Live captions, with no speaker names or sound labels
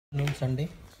Noon Sunday,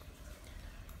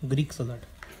 Greek salad,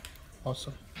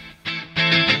 awesome.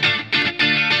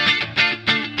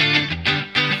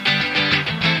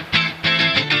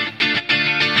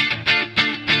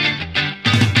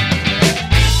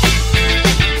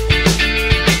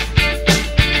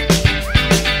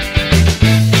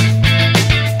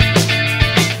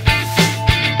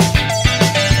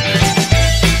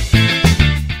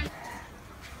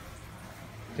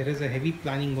 There is a heavy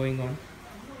planning going on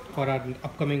for our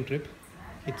upcoming trip.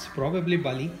 It's probably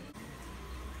Bali.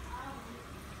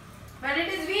 But it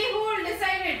is we who will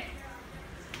decide it.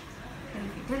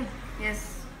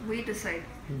 Yes, we decide.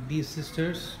 These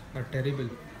sisters are terrible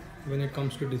when it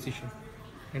comes to decision.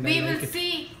 And We I will like it.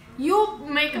 see. You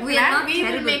make a We are plan. not We will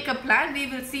terrible. make a plan. We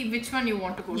will see which one you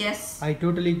want to go to. Yes. I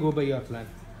totally go by your plan.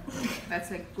 That's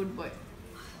like good boy.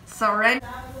 Surrender.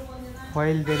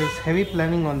 While there is heavy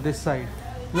planning on this side,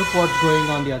 look what's going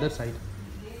on the other side.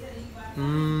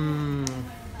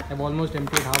 I've almost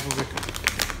emptied half of it.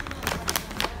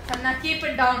 Now keep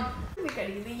it down.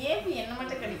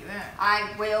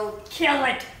 I will kill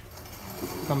it.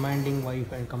 Commanding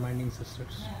wife and commanding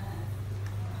sisters.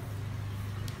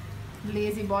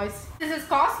 Lazy boys. This is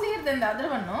costlier than the other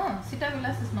one, no? Sita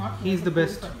Villas is not. He's the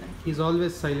best. He's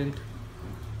always silent.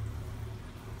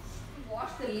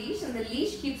 Wash the leash and the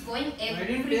leash keeps going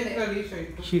everywhere. leash.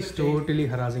 She's totally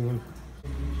harassing him.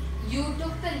 You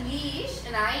took the leash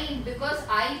and because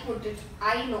I put it,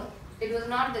 I know. It was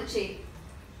not the chain.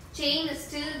 Chain is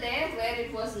still there where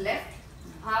it was left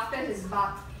after his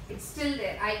bath. It's still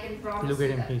there. I can promise Look at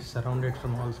you him. that. He's surrounded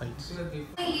from all sides.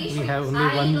 Leash, We have only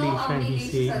I one know leash how and many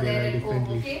he's leashes saying are there there are at different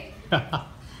home, leash. okay?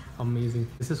 Amazing.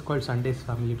 This is called Sunday's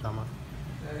family drama.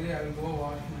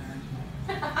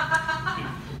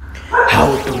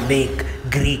 How to make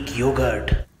Greek yogurt.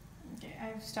 Okay,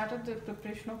 I've started the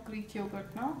preparation of Greek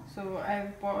yogurt now. So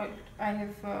I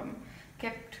have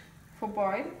kept for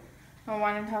boil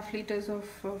 1.5 liters of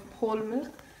whole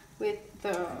milk with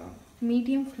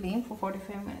medium flame for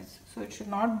 45 minutes. So it should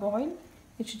not boil,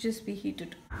 it should just be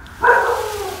heated.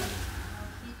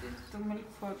 Heated the milk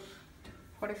for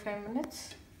 45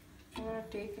 minutes. I'm going to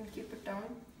take and keep it down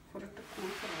for it to cool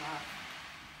for an hour.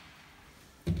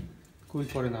 Cool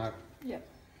for an hour. Yeah.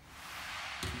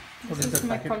 What This is is that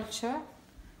my packet? culture.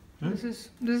 This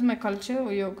is my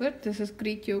culture yogurt. This is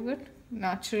Greek yogurt,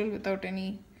 natural without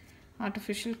any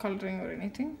artificial coloring or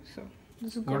anything. So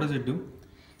this is What does it do?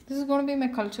 This is going to be my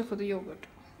culture for the yogurt.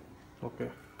 Okay.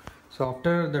 So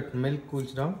after that milk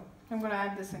cools down, I'm going to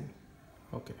add this in.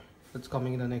 okay, that's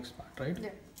coming in the next part, right?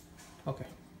 Yeah. Okay.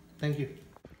 Thank you.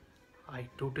 I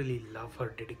totally love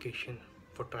her dedication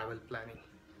for travel planning.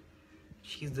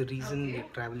 She's the reason Okay. we're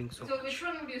traveling so So much. which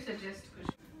one would you suggest, Krish?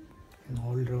 An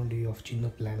all-round way of Chino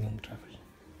planning travel.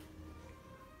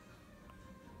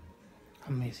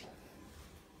 Amazing.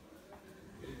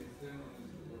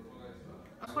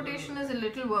 Transportation is a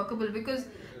little workable because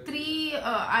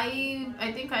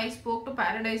I think I spoke to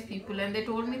Paradise people and they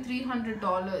told me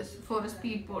 $300 for a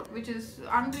speedboat, which is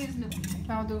unreasonable.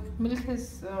 Now the milk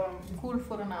is cooled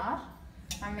for an hour.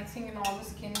 I'm mixing in all the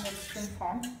skin that's been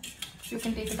formed. You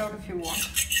can take it out if you want.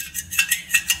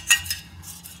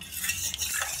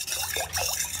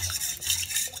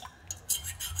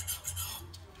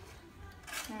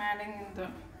 I'm adding in the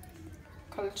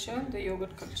culture, the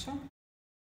yogurt culture.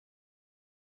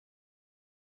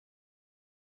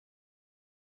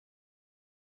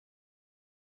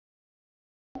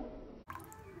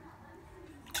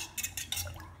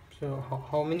 So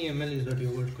how many ml is that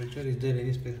yogurt culture? Is there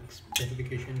any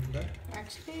specification for that?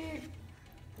 Actually,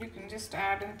 you can just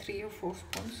add in 3 or 4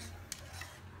 spoons.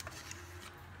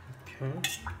 Okay.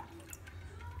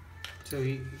 So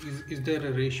is there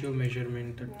a ratio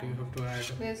measurement that you have to add?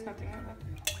 There's nothing like that.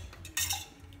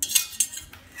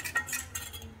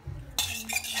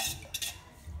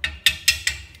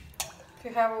 If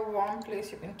you have a warm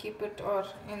place, you can keep it or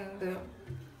in the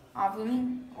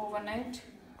oven overnight.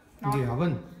 Not- The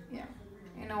oven? Yeah,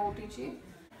 in a OTG.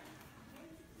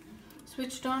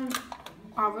 Switched on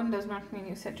oven does not mean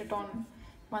you set it on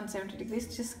 170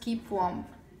 degrees. Just keep warm.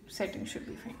 Setting should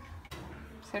be fine.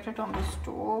 Set it on the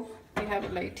stove. We have a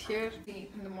light here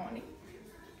in the morning.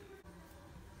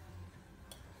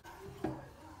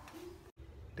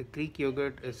 The Greek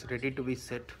yogurt is ready to be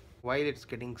set. While it's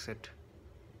getting set,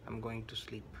 I'm going to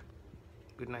sleep.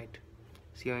 Good night.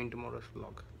 See you in tomorrow's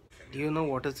vlog. Do you know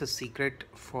what is the secret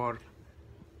for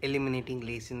eliminating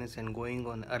laziness and going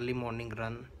on early morning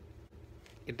run?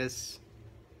 It is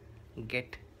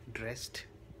get dressed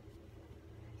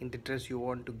in the dress you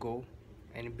want to go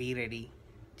and be ready.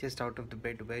 Just out of the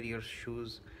bed, wear your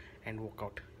shoes and walk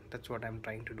out. That's what I'm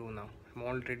trying to do now. I'm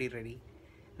already ready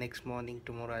Next morning,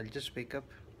 tomorrow, I'll just wake up,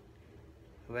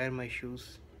 wear my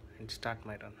shoes, and start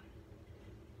my run.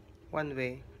 One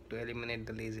way to eliminate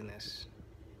the laziness.